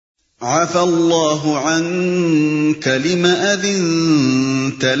عفى الله عنك لم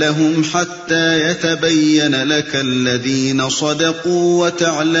أذنت لهم حتى يتبين لك الذين صدقوا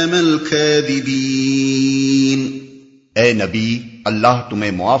وتعلم الكاذبين۔ اے نبی، اللہ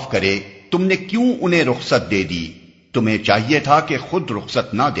تمہیں معاف کرے، تم نے کیوں انہیں رخصت دے دی؟ تمہیں چاہیے تھا کہ خود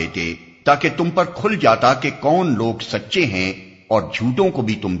رخصت نہ دیتے تاکہ تم پر کھل جاتا کہ کون لوگ سچے ہیں، اور جھوٹوں کو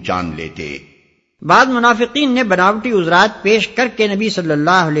بھی تم جان لیتے۔ بعض منافقین نے بناوٹی عذرات پیش کر کے نبی صلی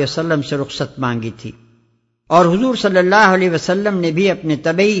اللہ علیہ وسلم سے رخصت مانگی تھی، اور حضور صلی اللہ علیہ وسلم نے بھی اپنے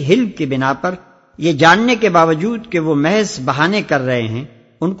طبعی حلم کی بنا پر یہ جاننے کے باوجود کہ وہ محض بہانے کر رہے ہیں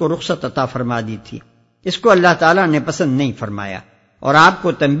ان کو رخصت عطا فرما دی تھی۔ اس کو اللہ تعالیٰ نے پسند نہیں فرمایا اور آپ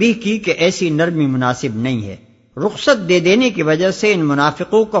کو تنبیہ کی کہ ایسی نرمی مناسب نہیں ہے۔ رخصت دے دینے کی وجہ سے ان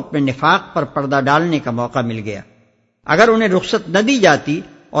منافقوں کو اپنے نفاق پر پردہ ڈالنے کا موقع مل گیا۔ اگر انہیں رخصت نہ دی جاتی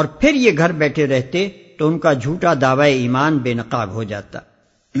اور پھر یہ گھر بیٹھے رہتے تو ان کا جھوٹا دعوی ایمان بے نقاب ہو جاتا۔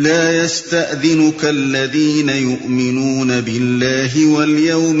 لا يستأذنك الذين يؤمنون بالله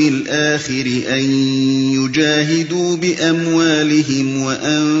واليوم الآخر أن يجاهدوا بأموالهم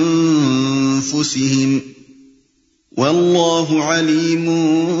وأنفسهم والله عليم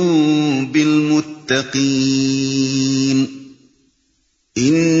بالمتقين۔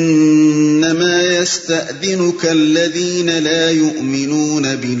 انما يستأذنك الذين لا يؤمنون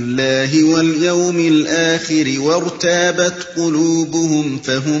بالله واليوم الآخر وارتابت قلوبهم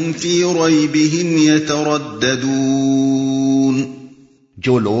فهم في ريبهم يترددون۔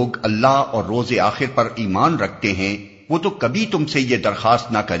 جو لوگ اللہ اور روز آخر پر ایمان رکھتے ہیں وہ تو کبھی تم سے یہ درخواست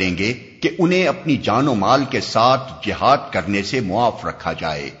نہ کریں گے کہ انہیں اپنی جان و مال کے ساتھ جہاد کرنے سے معاف رکھا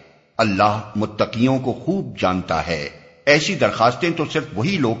جائے۔ اللہ متقیوں کو خوب جانتا ہے۔ ایسی درخواستیں تو صرف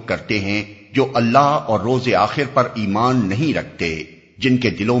وہی لوگ کرتے ہیں جو اللہ اور روز آخر پر ایمان نہیں رکھتے، جن کے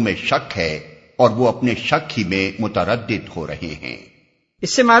دلوں میں شک ہے اور وہ اپنے شک ہی میں متردد ہو رہے ہیں۔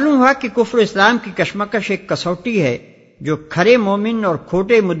 اس سے معلوم ہوا کہ کفر و اسلام کی کشمکش ایک کسوٹی ہے جو کھرے مومن اور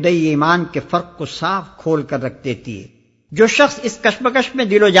کھوٹے مدعی ایمان کے فرق کو صاف کھول کر رکھ دیتی ہے۔ جو شخص اس کشمکش میں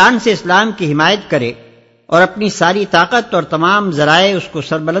دل و جان سے اسلام کی حمایت کرے اور اپنی ساری طاقت اور تمام ذرائع اس کو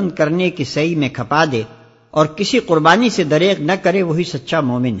سربلند کرنے کی سعی میں کھپا دے اور کسی قربانی سے دریغ نہ کرے، وہی سچا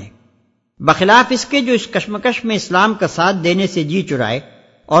مومن ہے، بخلاف اس کے جو اس کشمکش میں اسلام کا ساتھ دینے سے جی چرائے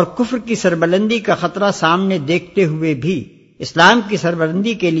اور کفر کی سربلندی کا خطرہ سامنے دیکھتے ہوئے بھی اسلام کی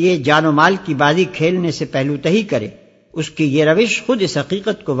سربلندی کے لیے جان و مال کی بازی کھیلنے سے پہلو تہی کرے۔ اس کی یہ روش خود اس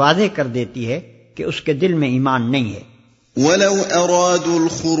حقیقت کو واضح کر دیتی ہے کہ اس کے دل میں ایمان نہیں ہے۔ وَلَوْ أَرَادُوا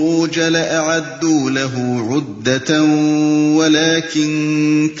الْخُرُوجَ لَأَعَدُّوا لَهُ عُدَّةً وَلَكِنْ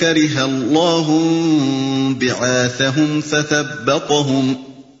كَرِهَ اللَّهُ بِعَاثَهُمْ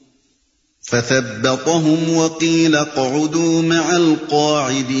فَثَبَّطَهُمْ وَقِيلَ اقْعُدُوا مَعَ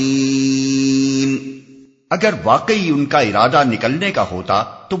الْقَاعِدِينَ۔ اگر واقعی ان کا ارادہ نکلنے کا ہوتا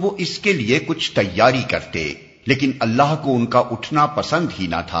تو وہ اس کے لیے کچھ تیاری کرتے، لیکن اللہ کو ان کا اٹھنا پسند ہی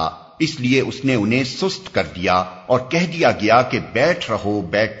نہ تھا، اس لیے اس نے انہیں سست کر دیا اور کہہ دیا گیا کہ بیٹھ رہو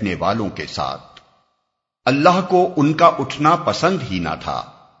بیٹھنے والوں کے ساتھ۔ اللہ کو ان کا اٹھنا پسند ہی نہ تھا،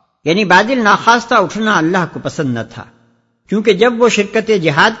 یعنی بادل ناخواستہ اٹھنا اللہ کو پسند نہ تھا، کیونکہ جب وہ شرکت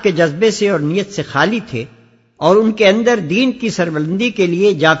جہاد کے جذبے سے اور نیت سے خالی تھے اور ان کے اندر دین کی سربلندی کے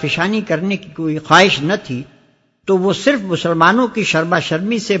لیے جافشانی کرنے کی کوئی خواہش نہ تھی، تو وہ صرف مسلمانوں کی شربا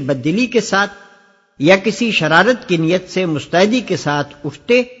شرمی سے بددلی کے ساتھ یا کسی شرارت کی نیت سے مستعدی کے ساتھ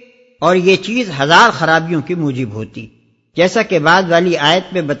اٹھتے، اور یہ چیز ہزار خرابیوں کی موجب ہوتی، جیسا کہ بعد والی آیت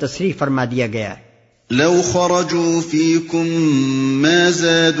میں بتصریح فرما دیا گیا ہے۔ لو خرجوا فيكم ما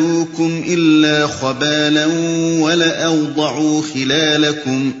زادوكم إلا خبالا ولأوضعوا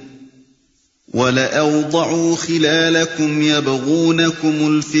خلالكم يبغونكم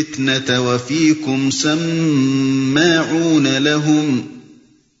الفتنة وفيكم سماعون لهم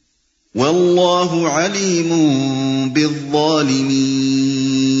والله عليم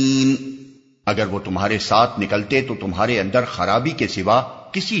بالظالمين۔ اگر وہ تمہارے ساتھ نکلتے تو تمہارے اندر خرابی کے سوا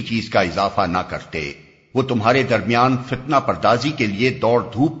کسی چیز کا اضافہ نہ کرتے، وہ تمہارے درمیان فتنہ پردازی کے لیے دوڑ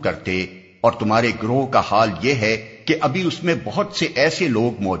دھوپ کرتے، اور تمہارے گروہ کا حال یہ ہے کہ ابھی اس میں بہت سے ایسے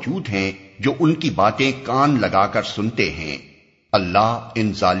لوگ موجود ہیں جو ان کی باتیں کان لگا کر سنتے ہیں۔ اللہ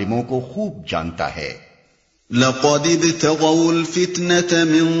ان ظالموں کو خوب جانتا ہے۔ لقد ابتغوا الفتنة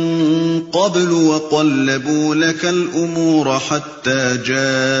من قبل وقلبوا لك الأمور حتى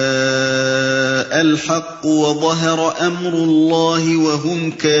جاء الحق وظهر أمر الله وهم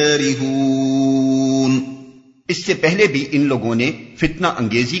كارهون۔ اس سے پہلے بھی ان لوگوں نے فتنہ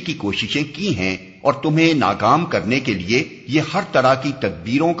انگیزی کی کوششیں کی ہیں اور تمہیں ناکام کرنے کے لیے یہ ہر طرح کی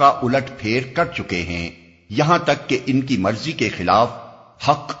تدبیروں کا الٹ پھیر کر چکے ہیں، یہاں تک کہ ان کی مرضی کے خلاف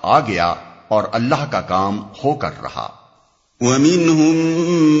حق آ گیا اور اللہ کا کام ہو کر رہا۔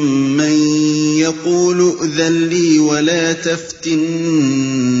 وَمِنْهُمْ يقول ائذن لي ولا تفتني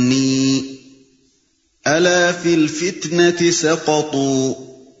ألا في الفتنة سقطوا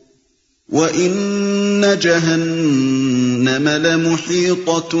وإن جهنم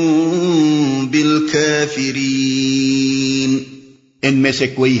لمحيطة بالكافرين۔ ان میں سے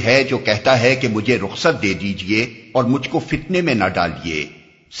کوئی ہے جو کہتا ہے کہ مجھے رخصت دے دیجئے اور مجھ کو فتنے میں نہ ڈالیے،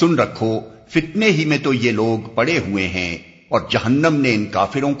 سن رکھو فتنے ہی میں تو یہ لوگ پڑے ہوئے ہیں اور جہنم نے ان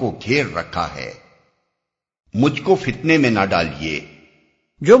کافروں کو گھیر رکھا ہے، مجھ کو فتنے میں نہ ڈالیے۔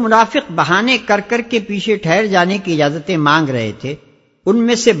 جو منافق بہانے کر کر کے پیچھے ٹھہر جانے کی اجازتیں مانگ رہے تھے، ان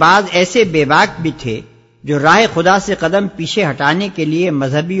میں سے بعض ایسے بے باک بھی تھے جو راہ خدا سے قدم پیچھے ہٹانے کے لیے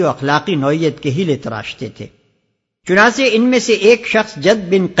مذہبی و اخلاقی نوعیت کے ہیلے تراشتے تھے۔ چنانچہ ان میں سے ایک شخص جد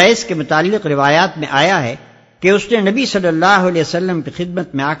بن قیس کے متعلق روایات میں آیا ہے کہ اس نے نبی صلی اللہ علیہ وسلم کی خدمت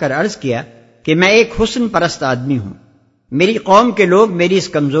میں آ کر عرض کیا کہ میں ایک حسن پرست آدمی ہوں، میری قوم کے لوگ میری اس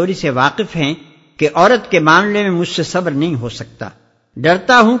کمزوری سے واقف ہیں کہ عورت کے معاملے میں مجھ سے صبر نہیں ہو سکتا،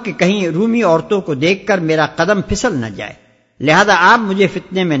 ڈرتا ہوں کہ کہیں رومی عورتوں کو دیکھ کر میرا قدم پھسل نہ جائے، لہذا آپ مجھے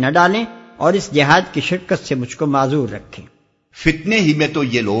فتنے میں نہ ڈالیں اور اس جہاد کی شرکت سے مجھ کو معذور رکھیں۔ فتنے ہی میں تو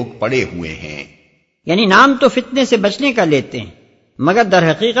یہ لوگ پڑے ہوئے ہیں، یعنی نام تو فتنے سے بچنے کا لیتے ہیں، مگر در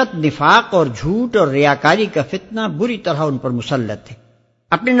حقیقت نفاق اور جھوٹ اور ریاکاری کا فتنہ بری طرح ان پر مسلط ہے۔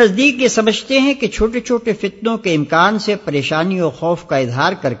 اپنے نزدیک یہ سمجھتے ہیں کہ چھوٹے چھوٹے فتنوں کے امکان سے پریشانی و خوف کا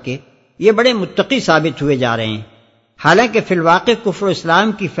اظہار کر کے یہ بڑے متقی ثابت ہوئے جا رہے ہیں، حالانکہ فی الواقع کفر و اسلام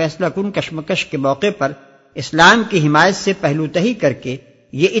کی فیصلہ کن کشمکش کے موقع پر اسلام کی حمایت سے پہلو تہی کر کے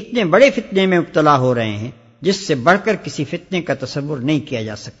یہ اتنے بڑے فتنے میں مبتلا ہو رہے ہیں جس سے بڑھ کر کسی فتنے کا تصور نہیں کیا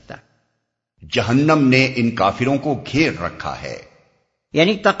جا سکتا۔ جہنم نے ان کافروں کو گھیر رکھا ہے،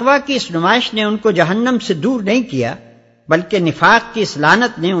 یعنی تقویٰ کی اس نمائش نے ان کو جہنم سے دور نہیں کیا، بلکہ نفاق کی اس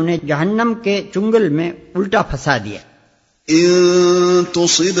لعنت نے انہیں جہنم کے چنگل میں الٹا پھنسا دیا۔ إن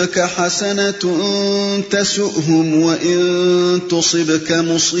تصبك حسنة تسؤهم وإن تصبك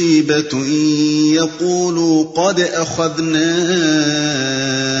مصيبة يقولوا قد أخذنا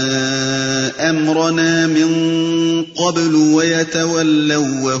أمرنا من قبل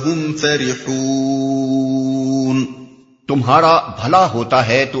ويتولوا وهم فرحون۔ تمہارا بھلا ہوتا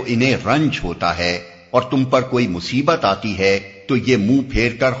ہے تو انہیں رنج ہوتا ہے، اور تم پر کوئی مصیبت آتی ہے تو یہ منہ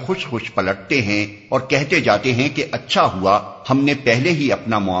پھیر کر خوش خوش پلٹتے ہیں اور کہتے جاتے ہیں کہ اچھا ہوا ہم نے پہلے ہی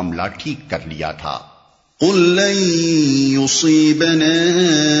اپنا معاملہ ٹھیک کر لیا تھا۔ قل لن يصيبنا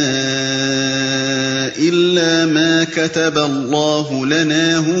إلا ما كتب الله لنا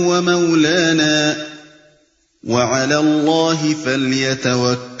هو مولانا وعلى الله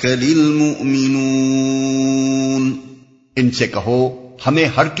فليتوكل المؤمنون۔ ان سے کہو ہمیں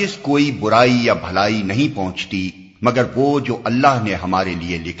ہرگز کوئی برائی یا بھلائی نہیں پہنچتی مگر وہ جو اللہ نے ہمارے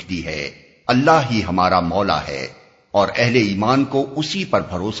لیے لکھ دی ہے، اللہ ہی ہمارا مولا ہے اور اہل ایمان کو اسی پر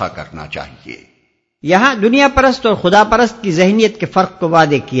بھروسہ کرنا چاہیے۔ یہاں دنیا پرست اور خدا پرست کی ذہنیت کے فرق کو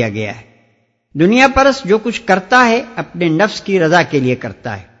واضح کیا گیا ہے۔ دنیا پرست جو کچھ کرتا ہے اپنے نفس کی رضا کے لیے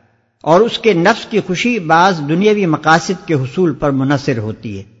کرتا ہے، اور اس کے نفس کی خوشی بعض دنیاوی مقاصد کے حصول پر منحصر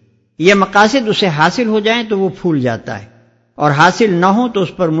ہوتی ہے۔ یہ مقاصد اسے حاصل ہو جائیں تو وہ پھول جاتا ہے، اور حاصل نہ ہو تو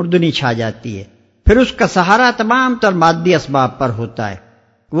اس پر مردنی چھا جاتی ہے۔ پھر اس کا سہارا تمام تر مادی اسباب پر ہوتا ہے،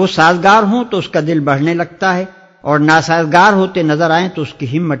 وہ سازگار ہوں تو اس کا دل بڑھنے لگتا ہے، اور ناسازگار ہوتے نظر آئیں تو اس کی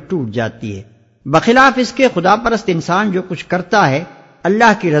ہمت ٹوٹ جاتی ہے۔ بخلاف اس کے خدا پرست انسان جو کچھ کرتا ہے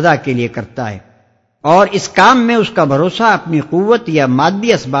اللہ کی رضا کے لیے کرتا ہے، اور اس کام میں اس کا بھروسہ اپنی قوت یا مادی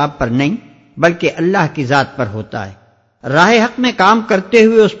اسباب پر نہیں بلکہ اللہ کی ذات پر ہوتا ہے۔ راہ حق میں کام کرتے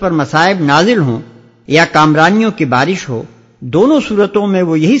ہوئے اس پر مصائب نازل ہوں یا کامرانیوں کی بارش ہو، دونوں صورتوں میں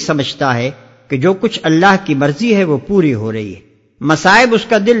وہ یہی سمجھتا ہے کہ جو کچھ اللہ کی مرضی ہے وہ پوری ہو رہی ہے۔ مصائب اس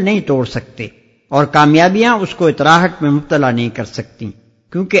کا دل نہیں توڑ سکتے اور کامیابیاں اس کو اطراحٹ میں مبتلا نہیں کر سکتی،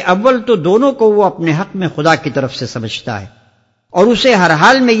 کیونکہ اول تو دونوں کو وہ اپنے حق میں خدا کی طرف سے سمجھتا ہے، اور اسے ہر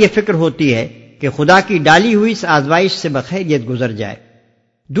حال میں یہ فکر ہوتی ہے کہ خدا کی ڈالی ہوئی اس آزمائش سے بخیریت گزر جائے۔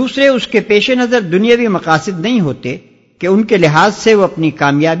 دوسرے اس کے پیش نظر دنیاوی مقاصد نہیں ہوتے کہ ان کے لحاظ سے وہ اپنی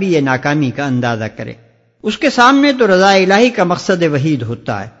کامیابی یا ناکامی کا اندازہ کرے۔ اس کے سامنے تو رضا الہی کا مقصد وحید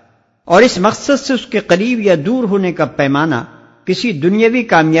ہوتا ہے، اور اس مقصد سے اس کے قریب یا دور ہونے کا پیمانہ کسی دنیاوی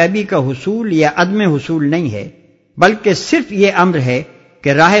کامیابی کا حصول یا عدم حصول نہیں ہے، بلکہ صرف یہ امر ہے کہ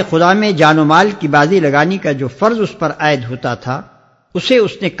راہ خدا میں جان و مال کی بازی لگانے کا جو فرض اس پر عائد ہوتا تھا اسے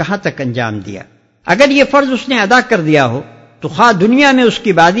اس نے کہاں تک انجام دیا۔ اگر یہ فرض اس نے ادا کر دیا ہو تو خواہ دنیا میں اس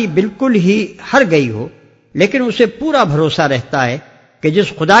کی بازی بالکل ہی ہر گئی ہو، لیکن اسے پورا بھروسہ رہتا ہے کہ جس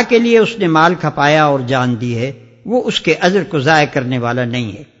خدا کے لیے اس نے مال کھپایا اور جان دی ہے وہ اس کے اجر کو ضائع کرنے والا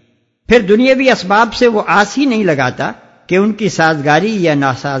نہیں ہے۔ پھر دنیاوی اسباب سے وہ آس ہی نہیں لگاتا کہ ان کی سازگاری یا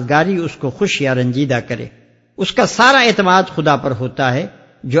ناسازگاری اس کو خوش یا رنجیدہ کرے۔ اس کا سارا اعتماد خدا پر ہوتا ہے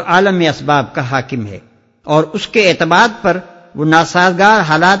جو عالم اسباب کا حاکم ہے، اور اس کے اعتماد پر وہ ناسازگار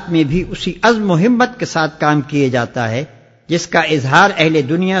حالات میں بھی اسی عزم و ہمت کے ساتھ کام کیے جاتا ہے جس کا اظہار اہل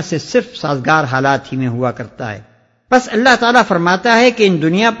دنیا سے صرف سازگار حالات ہی میں ہوا کرتا ہے۔ بس اللہ تعالیٰ فرماتا ہے کہ ان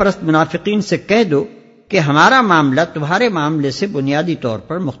دنیا پرست منافقین سے کہہ دو کہ ہمارا معاملہ تمہارے معاملے سے بنیادی طور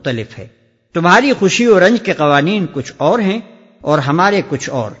پر مختلف ہے، تمہاری خوشی و رنج کے قوانین کچھ اور ہیں اور ہمارے کچھ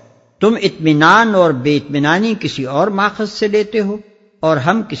اور، تم اطمینان اور بے اطمینانی کسی اور ماخذ سے لیتے ہو اور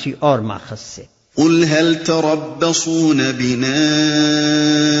ہم کسی اور ماخذ سے۔ قل هل تربصون بنا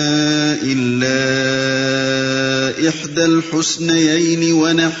إلا إحدى الحسنيين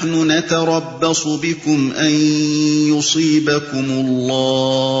ونحن نتربص بكم أن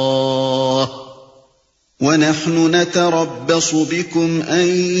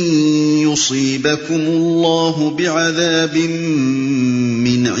يصيبكم الله بعذاب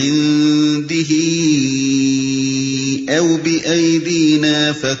من عنده أو بأيدينا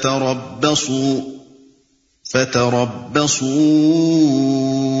فتربصوا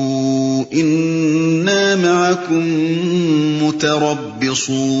إنا معكم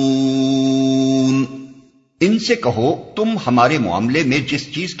متربصون۔ ان سے کہو تم ہمارے معاملے میں جس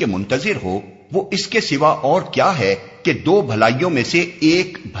چیز کے منتظر ہو وہ اس کے سوا اور کیا ہے کہ دو بھلائیوں میں سے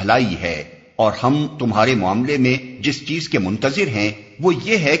ایک بھلائی ہے، اور ہم تمہارے معاملے میں جس چیز کے منتظر ہیں وہ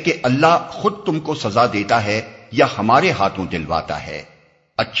یہ ہے کہ اللہ خود تم کو سزا دیتا ہے یا ہمارے ہاتھوں دلواتا ہے۔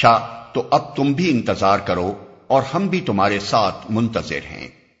 اچھا تو اب تم بھی انتظار کرو اور ہم بھی تمہارے ساتھ منتظر ہیں۔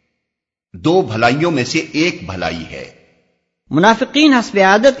 دو بھلائیوں میں سے ایک بھلائی ہے۔ منافقین حسب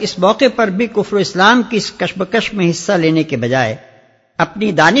عادت اس موقع پر بھی کفر و اسلام کی اس کشمکش میں حصہ لینے کے بجائے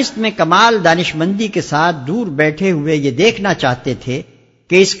اپنی دانست میں کمال دانش مندی کے ساتھ دور بیٹھے ہوئے یہ دیکھنا چاہتے تھے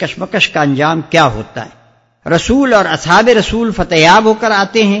کہ اس کشمکش کا انجام کیا ہوتا ہے، رسول اور اصحاب رسول فتح یاب ہو کر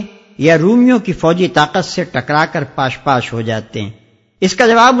آتے ہیں یا رومیوں کی فوجی طاقت سے ٹکرا کر پاش پاش ہو جاتے ہیں۔ اس کا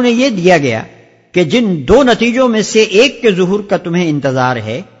جواب انہیں یہ دیا گیا کہ جن دو نتیجوں میں سے ایک کے ظہور کا تمہیں انتظار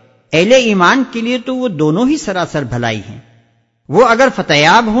ہے، اہل ایمان کے لیے تو وہ دونوں ہی سراسر بھلائی ہیں۔ وہ اگر فتح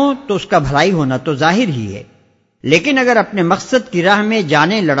یاب ہوں تو اس کا بھلائی ہونا تو ظاہر ہی ہے، لیکن اگر اپنے مقصد کی راہ میں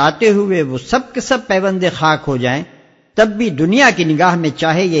جانیں لڑاتے ہوئے وہ سب کے سب پیوند خاک ہو جائیں، تب بھی دنیا کی نگاہ میں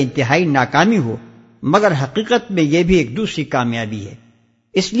چاہے یہ انتہائی ناکامی ہو، مگر حقیقت میں یہ بھی ایک دوسری کامیابی ہے۔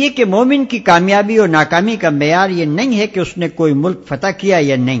 اس لیے کہ مومن کی کامیابی اور ناکامی کا معیار یہ نہیں ہے کہ اس نے کوئی ملک فتح کیا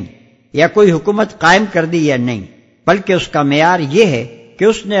یا نہیں، یا کوئی حکومت قائم کر دی یا نہیں، بلکہ اس کا معیار یہ ہے کہ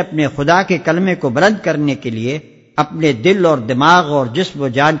اس نے اپنے خدا کے کلمے کو بلند کرنے کے لیے اپنے دل اور دماغ اور جسم و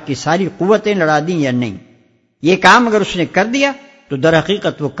جان کی ساری قوتیں لڑا دیں یا نہیں۔ یہ کام اگر اس نے کر دیا تو در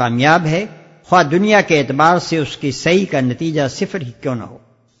حقیقت وہ کامیاب ہے، خواہ دنیا کے اعتبار سے اس کی صحیح کا نتیجہ صفر ہی کیوں نہ ہو۔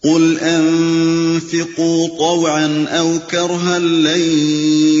 قل انفقوا طوعا او کرها لن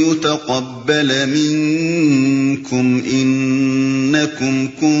يتقبل منكم انكم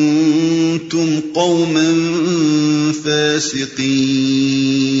كنتم قوما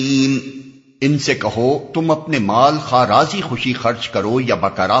فاسقين۔ ان سے کہو تم اپنے مال خواہ راضی خوشی خرچ کرو یا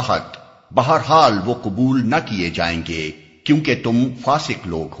بکراہت، بہرحال وہ قبول نہ کیے جائیں گے کیونکہ تم فاسق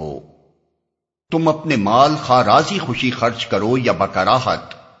لوگ ہو۔ تم اپنے مال خواہ راضی خوشی خرچ کرو یا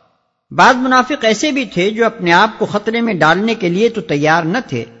بکراہت۔ بعض منافق ایسے بھی تھے جو اپنے آپ کو خطرے میں ڈالنے کے لیے تو تیار نہ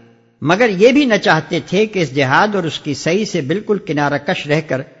تھے، مگر یہ بھی نہ چاہتے تھے کہ اس جہاد اور اس کی صحیح سے بالکل کنارہ کش رہ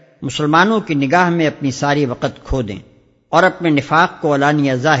کر مسلمانوں کی نگاہ میں اپنی ساری وقت کھو دیں اور اپنے نفاق کو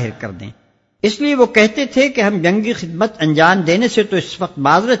علانیہ ظاہر کر دیں۔ اس لیے وہ کہتے تھے کہ ہم جنگی خدمت انجام دینے سے تو اس وقت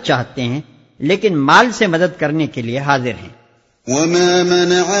معذرت چاہتے ہیں، لیکن مال سے مدد کرنے کے لیے حاضر ہیں۔ وما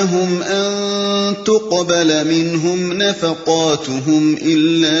منعهم أن تقبل منهم نفقاتهم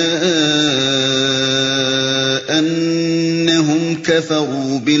إلا أنهم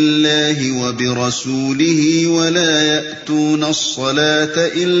كفروا بالله وبرسوله ولا يأتون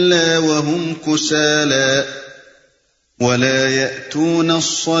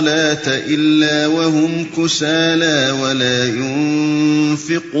الصلاة إلا وهم كسالى ولا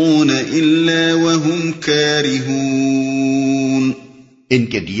ينفقون إلا وهم كارهون۔ ان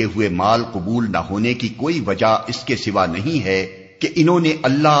کے دیے ہوئے مال قبول نہ ہونے کی کوئی وجہ اس کے سوا نہیں ہے کہ انہوں نے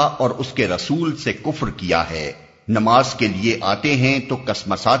اللہ اور اس کے رسول سے کفر کیا ہے، نماز کے لیے آتے ہیں تو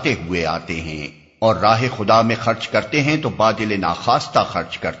کسمساتے ہوئے آتے ہیں، اور راہ خدا میں خرچ کرتے ہیں تو بادل ناخواستہ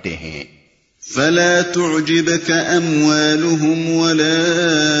خرچ کرتے ہیں۔ فلا تعجبك أموالهم ولا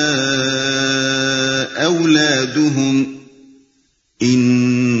أولادهم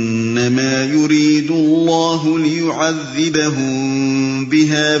إنما يريد الله ليعذبهم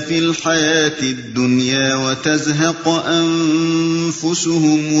بها في الحياة الدنيا وتزهق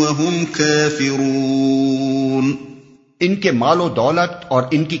أنفسهم وهم كافرون۔ ان کے مال و دولت اور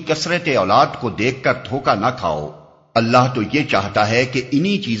ان کی کثرت اولاد کو دیکھ کر دھوکہ نہ کھاؤ، اللہ تو یہ چاہتا ہے کہ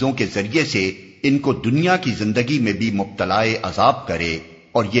انہی چیزوں کے ذریعے سے ان کو دنیا کی زندگی میں بھی مبتلا عذاب کرے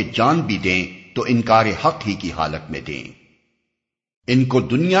اور یہ جان بھی دیں تو انکار حق ہی کی حالت میں دیں۔ ان کو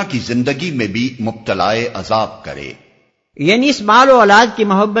دنیا کی زندگی میں بھی مبتلا عذاب کرے، یعنی اس مال و اولاد کی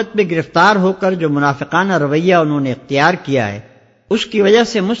محبت میں گرفتار ہو کر جو منافقانہ رویہ انہوں نے اختیار کیا ہے، اس کی وجہ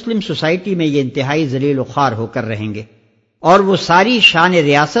سے مسلم سوسائٹی میں یہ انتہائی ذلیل و خوار ہو کر رہیں گے، اور وہ ساری شان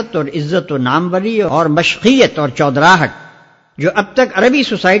ریاست اور عزت و ناموری اور مشقیت اور چودراہٹ جو اب تک عربی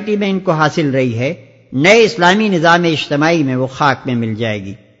سوسائٹی میں ان کو حاصل رہی ہے، نئے اسلامی نظام اجتماعی میں وہ خاک میں مل جائے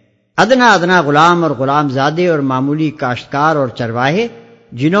گی۔ ادنا غلام اور غلام زادے اور معمولی کاشتکار اور چرواہے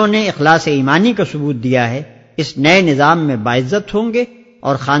جنہوں نے اخلاص ایمانی کا ثبوت دیا ہے، اس نئے نظام میں باعزت ہوں گے،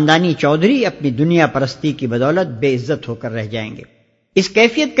 اور خاندانی چودھری اپنی دنیا پرستی کی بدولت بے عزت ہو کر رہ جائیں گے۔ اس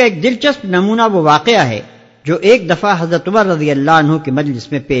کیفیت کا ایک دلچسپ نمونہ وہ واقعہ ہے جو ایک دفعہ حضرت عمر رضی اللہ عنہ کی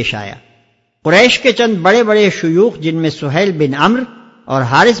مجلس میں پیش آیا۔ قریش کے چند بڑے بڑے شیوخ جن میں سہیل بن عمرو اور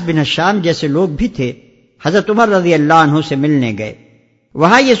حارث بن ہشام جیسے لوگ بھی تھے، حضرت عمر رضی اللہ عنہ سے ملنے گئے۔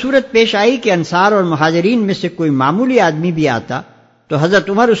 وہاں یہ صورت پیش آئی کہ انصار اور مہاجرین میں سے کوئی معمولی آدمی بھی آتا تو حضرت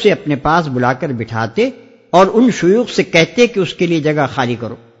عمر اسے اپنے پاس بلا کر بٹھاتے اور ان شیوخ سے کہتے کہ اس کے لیے جگہ خالی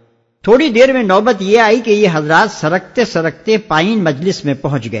کرو۔ تھوڑی دیر میں نوبت یہ آئی کہ یہ حضرات سرکتے سرکتے پائیں مجلس میں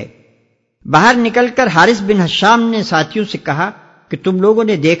پہنچ گئے۔ باہر نکل کر حارث بن ہشام نے ساتھیوں سے کہا کہ تم لوگوں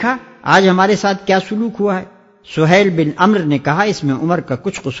نے دیکھا آج ہمارے ساتھ کیا سلوک ہوا ہے؟ سہیل بن عمرو نے کہا اس میں عمر کا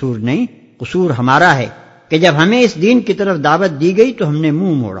کچھ قصور نہیں، قصور ہمارا ہے کہ جب ہمیں اس دین کی طرف دعوت دی گئی تو ہم نے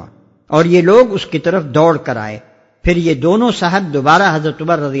منہ موڑا اور یہ لوگ اس کی طرف دوڑ کر آئے۔ پھر یہ دونوں صاحب دوبارہ حضرت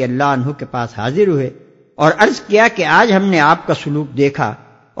عمر رضی اللہ عنہ کے پاس حاضر ہوئے اور عرض کیا کہ آج ہم نے آپ کا سلوک دیکھا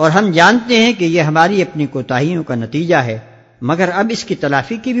اور ہم جانتے ہیں کہ یہ ہماری اپنی کوتاہیوں کا نتیجہ ہے، مگر اب اس کی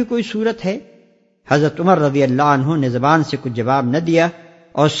تلافی کی بھی کوئی صورت ہے؟ حضرت عمر رضی اللہ عنہ نے زبان سے کچھ جواب نہ دیا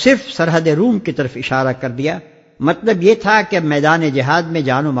اور صرف سرحد روم کی طرف اشارہ کر دیا۔ مطلب یہ تھا کہ اب میدان جہاد میں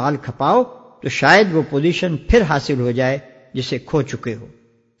جان و مال کھپاؤ تو شاید وہ پوزیشن پھر حاصل ہو جائے جسے کھو چکے ہو۔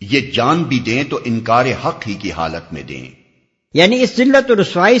 یہ جان بھی دیں تو انکار حق ہی کی حالت میں دیں، یعنی اس ذلت و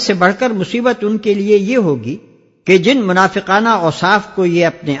رسوائی سے بڑھ کر مصیبت ان کے لیے یہ ہوگی کہ جن منافقانہ اوصاف کو یہ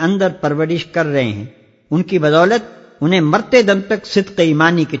اپنے اندر پرورش کر رہے ہیں، ان کی بدولت انہیں مرتے دم تک صدق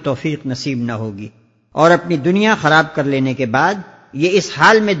ایمانی کی توفیق نصیب نہ ہوگی، اور اپنی دنیا خراب کر لینے کے بعد یہ اس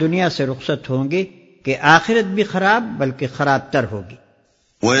حال میں دنیا سے رخصت ہوں گے کہ آخرت بھی خراب بلکہ خراب تر ہوگی۔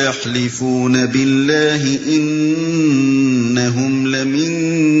 وَيَحْلِفُونَ بِاللَّهِ إِنَّهُمْ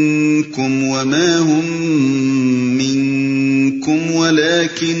لَمِنكُمْ وَمَا هُمْ مِنكُمْ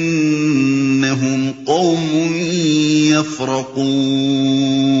وَلَكِنَّهُمْ قَوْمٌ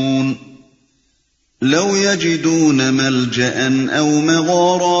يَفْرَقُونَ لَوْ يَجِدُونَ مَلْجَأً أَوْ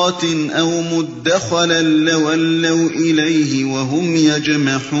مَغَارَاتٍ أَوْ مُدَّخَلًا لَوَلَّوْا إِلَيْهِ وَهُمْ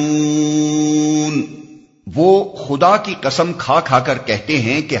يَجْمَحُونَ وہ خدا کی قسم کھا کھا کر کہتے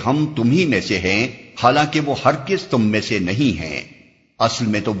ہیں کہ ہم تم ہی میں سے ہیں، حالانکہ وہ ہرگز تم میں سے نہیں ہیں۔ اصل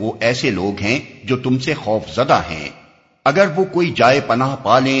میں تو وہ ایسے لوگ ہیں جو تم سے خوف زدہ ہیں۔ اگر وہ کوئی جائے پناہ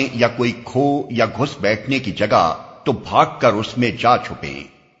پالیں یا کوئی کھو یا گھس بیٹھنے کی جگہ تو بھاگ کر اس میں جا چھپیں۔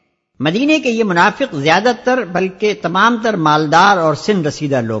 مدینے کے یہ منافق زیادہ تر بلکہ تمام تر مالدار اور سن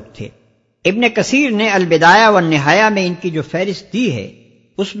رسیدہ لوگ تھے۔ ابن کثیر نے البدایہ والنہایہ میں ان کی جو فہرست دی ہے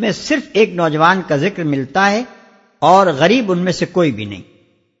اس میں صرف ایک نوجوان کا ذکر ملتا ہے اور غریب ان میں سے کوئی بھی نہیں۔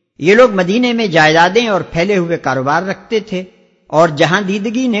 یہ لوگ مدینے میں جائیدادیں اور پھیلے ہوئے کاروبار رکھتے تھے اور جہاں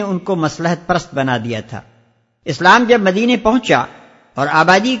دیدگی نے ان کو مصلحت پرست بنا دیا تھا۔ اسلام جب مدینے پہنچا اور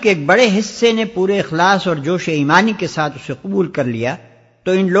آبادی کے ایک بڑے حصے نے پورے اخلاص اور جوش ایمانی کے ساتھ اسے قبول کر لیا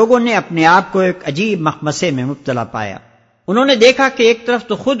تو ان لوگوں نے اپنے آپ کو ایک عجیب مخمصے میں مبتلا پایا۔ انہوں نے دیکھا کہ ایک طرف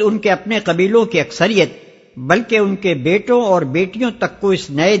تو خود ان کے اپنے قبیلوں کی اکثریت بلکہ ان کے بیٹوں اور بیٹیوں تک کو اس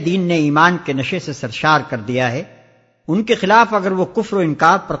نئے دین نے ایمان کے نشے سے سرشار کر دیا ہے۔ ان کے خلاف اگر وہ کفر و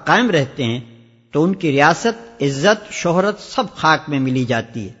انکار پر قائم رہتے ہیں تو ان کی ریاست، عزت، شہرت سب خاک میں ملی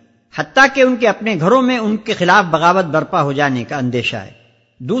جاتی ہے، حتیٰ کہ ان کے اپنے گھروں میں ان کے خلاف بغاوت برپا ہو جانے کا اندیشہ ہے۔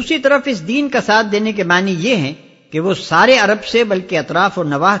 دوسری طرف اس دین کا ساتھ دینے کے معنی یہ ہیں کہ وہ سارے عرب سے بلکہ اطراف و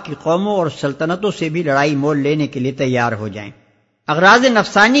نواح کی قوموں اور سلطنتوں سے بھی لڑائی مول لینے کے لیے تیار ہو جائیں۔ اغراض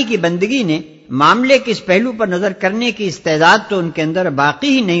نفسانی کی بندگی نے معاملے کے اس پہلو پر نظر کرنے کی استعداد تو ان کے اندر باقی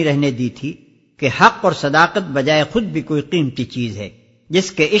ہی نہیں رہنے دی تھی کہ حق اور صداقت بجائے خود بھی کوئی قیمتی چیز ہے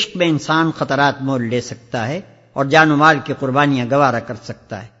جس کے عشق میں انسان خطرات مول لے سکتا ہے اور جان و مال کی قربانیاں گوارا کر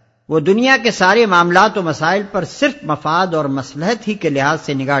سکتا ہے۔ وہ دنیا کے سارے معاملات و مسائل پر صرف مفاد اور مصلحت ہی کے لحاظ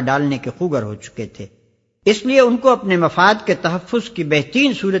سے نگاہ ڈالنے کے خوگر ہو چکے تھے۔ اس لیے ان کو اپنے مفاد کے تحفظ کی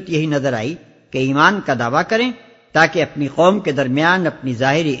بہترین صورت یہی نظر آئی کہ ایمان کا دعویٰ کریں تاکہ اپنی قوم کے درمیان اپنی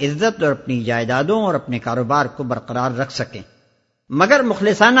ظاہری عزت اور اپنی جائیدادوں اور اپنے کاروبار کو برقرار رکھ سکیں، مگر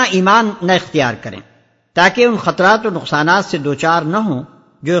مخلصانہ ایمان نہ اختیار کریں۔ تاکہ ان خطرات و نقصانات سے دوچار نہ ہوں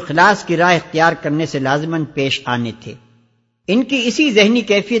جو اخلاص کی راہ اختیار کرنے سے لازماً پیش آنے تھے۔ ان کی اسی ذہنی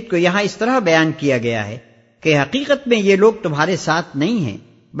کیفیت کو یہاں اس طرح بیان کیا گیا ہے کہ حقیقت میں یہ لوگ تمہارے ساتھ نہیں ہیں،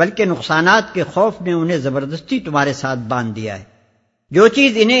 بلکہ نقصانات کے خوف نے انہیں زبردستی تمہارے ساتھ باندھ دیا ہے۔ جو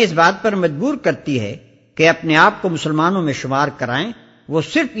چیز انہیں اس بات پر مجبور کرتی ہے کہ اپنے آپ کو مسلمانوں میں شمار کرائیں، وہ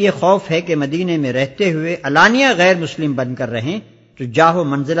صرف یہ خوف ہے کہ مدینے میں رہتے ہوئے علانیہ غیر مسلم بن کر رہیں تو جاہ و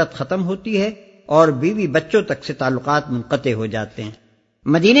منزلت ختم ہوتی ہے اور بیوی بچوں تک سے تعلقات منقطع ہو جاتے ہیں۔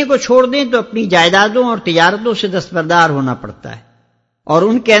 مدینے کو چھوڑ دیں تو اپنی جائیدادوں اور تجارتوں سے دستبردار ہونا پڑتا ہے، اور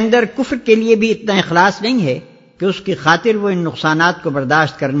ان کے اندر کفر کے لیے بھی اتنا اخلاص نہیں ہے کہ اس کی خاطر وہ ان نقصانات کو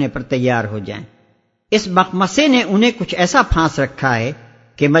برداشت کرنے پر تیار ہو جائیں۔ اس مخمصے نے انہیں کچھ ایسا پھانس رکھا ہے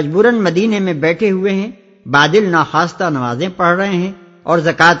کہ مجبوراً مدینے میں بیٹھے ہوئے ہیں، بادل ناخواستہ نمازیں پڑھ رہے ہیں اور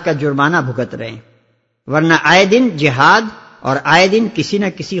زکوٰۃ کا جرمانہ بھگت رہے ہیں، ورنہ آئے دن جہاد اور آئے دن کسی نہ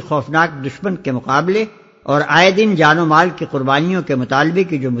کسی خوفناک دشمن کے مقابلے اور آئے دن جان و مال کی قربانیوں کے مطالبے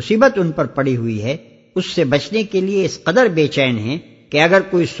کی جو مصیبت ان پر پڑی ہوئی ہے، اس سے بچنے کے لیے اس قدر بے چین ہیں کہ اگر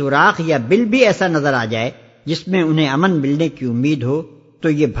کوئی سوراخ یا بل بھی ایسا نظر آ جائے جس میں انہیں امن ملنے کی امید ہو تو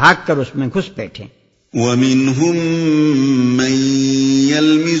یہ بھاگ کر اس میں گھس بیٹھیں۔ وَمِنْهُمْ مَنْ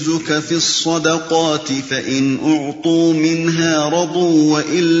يَلْمِزُكَ فِي الصَّدَقَاتِ فَإِنْ أُعْطُوا مِنْهَا رَضُوا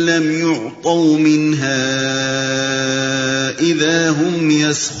وَإِنْ لَمْ يُعْطَوْا مِنْهَا إِذَا هُمْ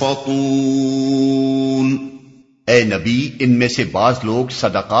يَسْخَطُونَ۔ اے نبی، ان میں سے بعض لوگ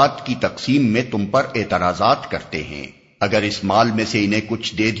صدقات کی تقسیم میں تم پر اعتراضات کرتے ہیں، اگر اس مال میں سے انہیں کچھ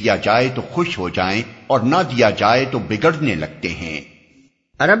دے دیا جائے تو خوش ہو جائیں اور نہ دیا جائے تو بگڑنے لگتے ہیں۔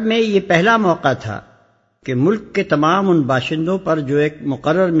 عرب میں یہ پہلا موقع تھا کہ ملک کے تمام ان باشندوں پر جو ایک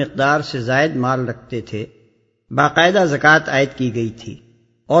مقرر مقدار سے زائد مال رکھتے تھے باقاعدہ زکوٰۃ عائد کی گئی تھی،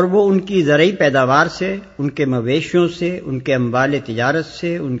 اور وہ ان کی زرعی پیداوار سے، ان کے مویشیوں سے، ان کے اموال تجارت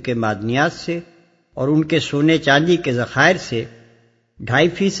سے، ان کے معدنیات سے اور ان کے سونے چاندی کے ذخائر سے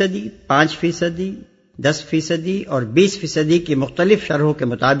 2.5%، 5%، 10% اور 20% کی مختلف شرحوں کے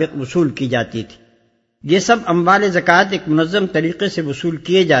مطابق وصول کی جاتی تھی۔ یہ سب اموال زکوٰۃ ایک منظم طریقے سے وصول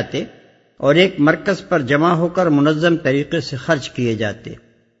کیے جاتے اور ایک مرکز پر جمع ہو کر منظم طریقے سے خرچ کیے جاتے۔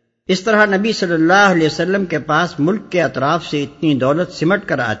 اس طرح نبی صلی اللہ علیہ وسلم کے پاس ملک کے اطراف سے اتنی دولت سمٹ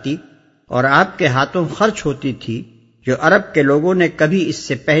کر آتی اور آپ کے ہاتھوں خرچ ہوتی تھی جو عرب کے لوگوں نے کبھی اس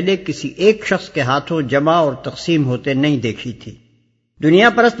سے پہلے کسی ایک شخص کے ہاتھوں جمع اور تقسیم ہوتے نہیں دیکھی تھی۔ دنیا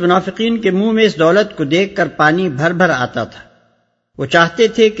پرست منافقین کے منہ میں اس دولت کو دیکھ کر پانی بھر بھر آتا تھا۔ وہ چاہتے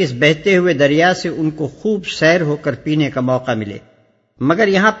تھے کہ اس بہتے ہوئے دریا سے ان کو خوب سیر ہو کر پینے کا موقع ملے، مگر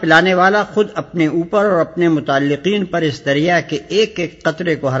یہاں پلانے والا خود اپنے اوپر اور اپنے متعلقین پر اس دریا کے ایک ایک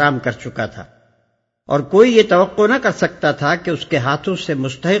قطرے کو حرام کر چکا تھا، اور کوئی یہ توقع نہ کر سکتا تھا کہ اس کے ہاتھوں سے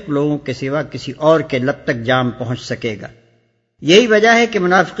مستحق لوگوں کے سوا کسی اور کے لب تک جام پہنچ سکے گا۔ یہی وجہ ہے کہ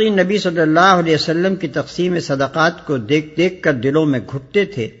منافقین نبی صلی اللہ علیہ وسلم کی تقسیم صدقات کو دیکھ دیکھ کر دلوں میں گھٹتے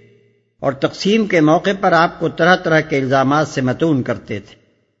تھے اور تقسیم کے موقع پر آپ کو طرح طرح کے الزامات سے متون کرتے تھے۔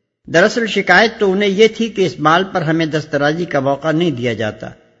 دراصل شکایت تو انہیں یہ تھی کہ اس مال پر ہمیں دسترازی کا موقع نہیں دیا جاتا،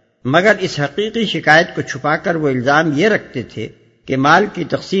 مگر اس حقیقی شکایت کو چھپا کر وہ الزام یہ رکھتے تھے کہ مال کی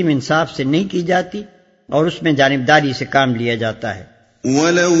تقسیم انصاف سے نہیں کی جاتی اور اس میں جانبداری سے کام لیا جاتا ہے۔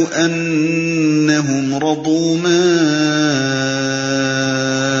 وَلَوْ أَنَّهُمْ رَضُوا مَا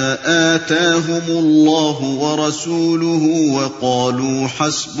آتَاهُمُ اللَّهُ وَرَسُولُهُ وَقَالُوا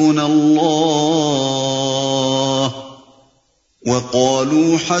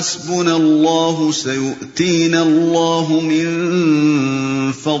حَسْبُنَا اللَّهُ سَيُؤْتِينَا اللَّهُ مِن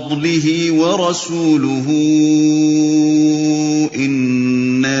فَضْلِهِ وَرَسُولُهُ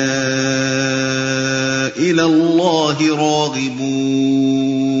إِنَّا إِلَى اللَّهِ رَاغِبُونَ۔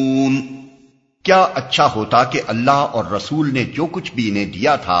 کیا اچھا ہوتا کہ اللہ اور رسول نے جو کچھ بھی انہیں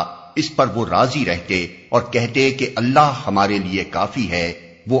دیا تھا اس پر وہ راضی رہتے اور کہتے کہ اللہ ہمارے لیے کافی ہے،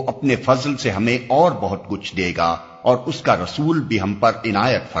 وہ اپنے فضل سے ہمیں اور بہت کچھ دے گا اور اس کا رسول بھی ہم پر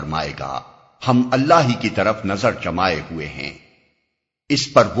عنایت فرمائے گا، ہم اللہ ہی کی طرف نظر جمائے ہوئے ہیں، اس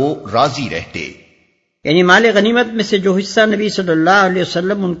پر وہ راضی رہتے۔ یعنی مال غنیمت میں سے جو حصہ نبی صلی اللہ علیہ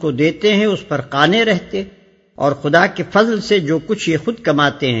وسلم ان کو دیتے ہیں اس پر قانع رہتے، اور خدا کے فضل سے جو کچھ یہ خود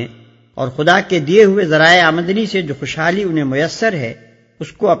کماتے ہیں اور خدا کے دیے ہوئے ذرائع آمدنی سے جو خوشحالی انہیں میسر ہے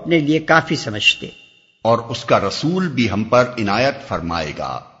اس کو اپنے لیے کافی سمجھتے، اور اس کا رسول بھی ہم پر عنایت فرمائے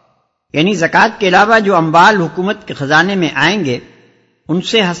گا۔ یعنی زکوٰۃ کے علاوہ جو اموال حکومت کے خزانے میں آئیں گے ان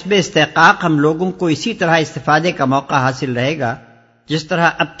سے حسب استحقاق ہم لوگوں کو اسی طرح استفادے کا موقع حاصل رہے گا جس طرح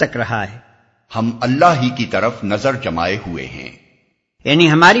اب تک رہا ہے۔ ہم اللہ ہی کی طرف نظر جمائے ہوئے ہیں، یعنی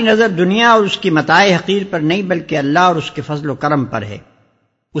ہماری نظر دنیا اور اس کی متاع حقیر پر نہیں بلکہ اللہ اور اس کے فضل و کرم پر ہے،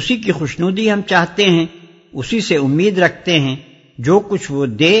 اسی کی خوشنودی ہم چاہتے ہیں، اسی سے امید رکھتے ہیں، جو کچھ وہ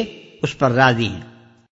دے اس پر راضی ہیں۔